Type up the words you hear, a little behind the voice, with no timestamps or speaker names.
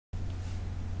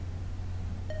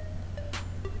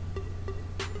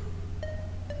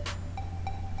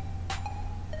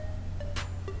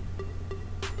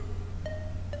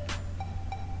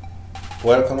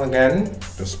Welcome again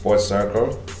to Sports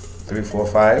Circle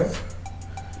 345.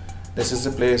 This is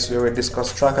the place where we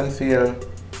discuss track and field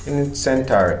in its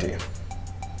entirety.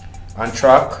 On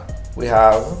track, we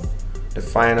have the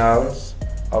finals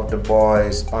of the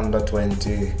boys under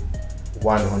 20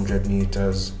 100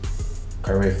 meters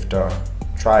Carifta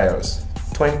Trials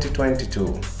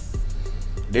 2022.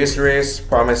 This race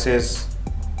promises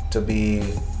to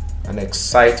be an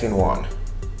exciting one.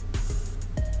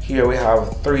 Here we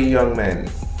have three young men.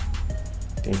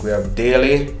 I think we have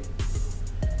Daley,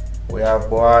 we have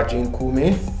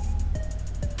Nkrumie,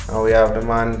 and we have the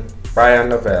man Bryan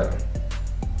Levell.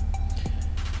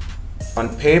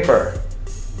 On paper,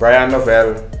 Bryan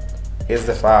Levell is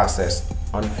the fastest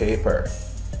on paper,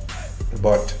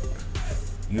 but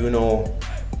you know,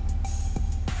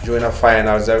 during the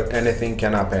finals anything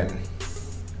can happen.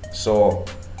 So,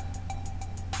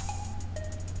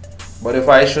 but if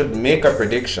I should make a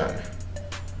prediction,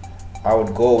 I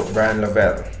would go with Bryan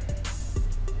Levell.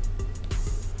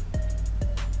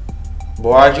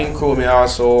 Nkrumie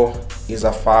also is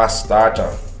a fast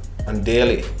starter, and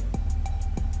Daley.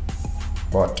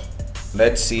 But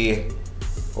let's see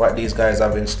what these guys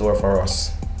have in store for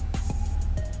us.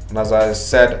 And as I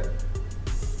said,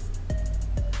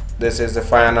 this is the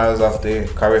finals of the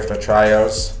Carifta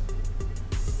Trials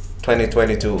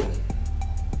 2022.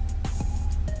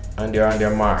 And they're on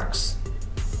their marks.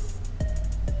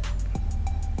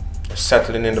 They're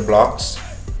settling in the blocks.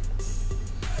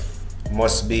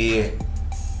 Must be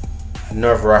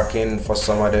nerve-wracking for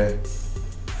some of the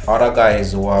other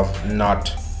guys who have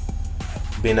not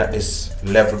been at this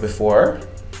level before.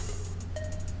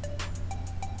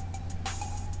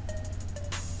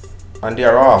 And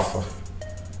they're off.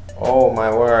 Oh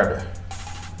my word.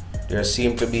 There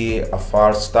seemed to be a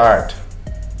false start.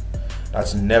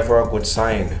 That's never a good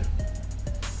sign.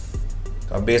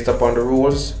 Based upon the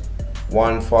rules,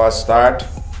 one false start,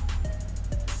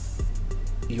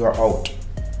 you are out.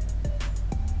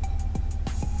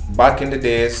 Back in the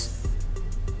days,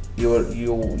 you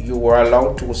were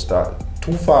allowed to start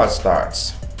two false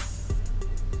starts.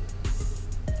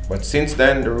 But since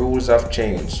then, the rules have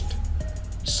changed.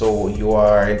 So you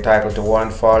are entitled to one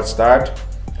false start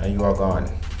and you are gone.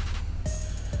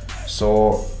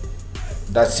 So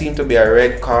that seemed to be a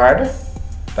red card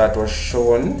that was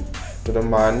shown to the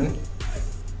man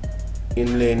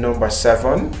in lane number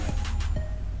 7.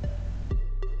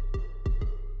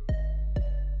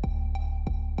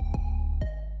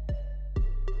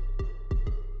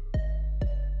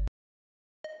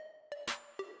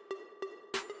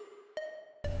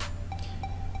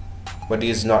 But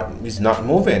he's not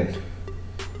moving.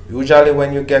 Usually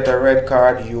when you get a red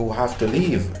card, you have to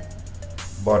leave.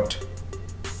 But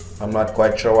I'm not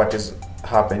quite sure what is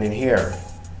happening here,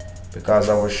 because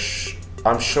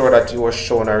I'm sure that you were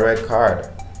shown a red card.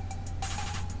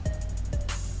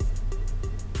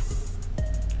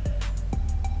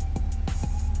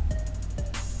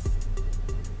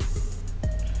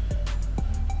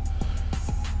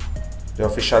 The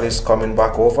official is coming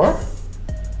back over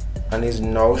and is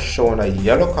now shown a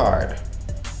yellow card.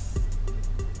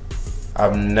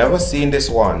 I've never seen this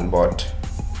one, but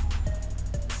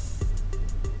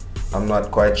I'm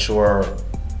not quite sure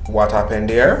what happened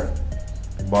there,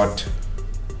 but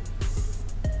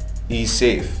he's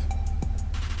safe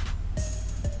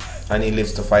and he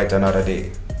lives to fight another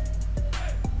day.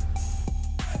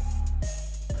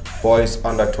 Boys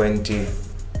under 20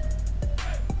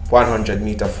 100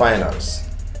 meter finals.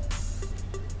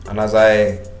 And as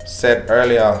I said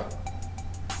earlier,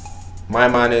 my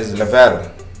man is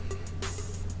Levell.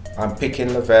 I'm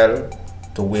picking Levell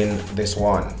to win this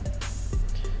one.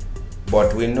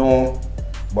 But we know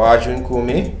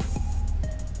Nkrumie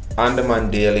and the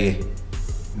man Daley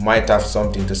might have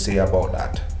something to say about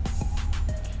that.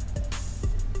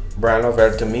 Bryan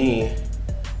Levell to me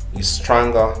is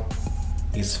stronger,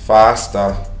 is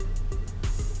faster,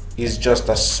 is just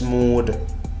a smooth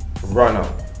runner.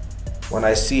 When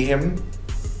I see him,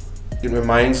 it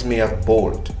reminds me of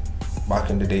Bolt back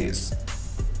in the days.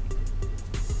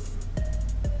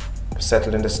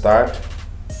 Settle in the start.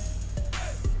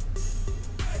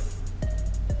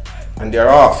 And they're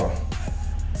off.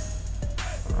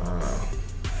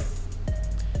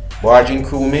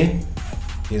 Nkrumie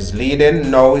is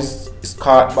leading. Now is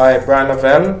caught by Bryan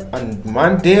Levell and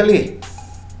man Daley.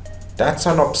 That's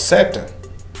an upset.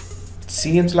 It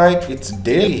seems like it's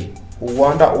Daley who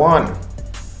won that one.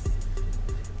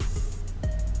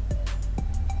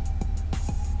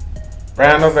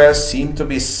 Bryan Levell seemed to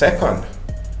be second,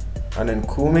 and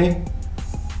Nkrumie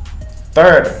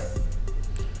third.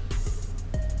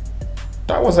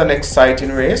 That was an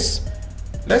exciting race.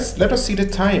 Let us see the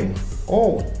time.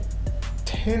 Oh,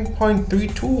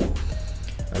 10.32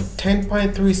 and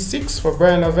 10.36 for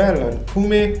Bryan Levell, and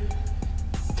Nkrumie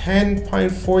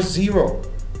 10.40.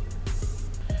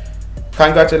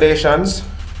 Congratulations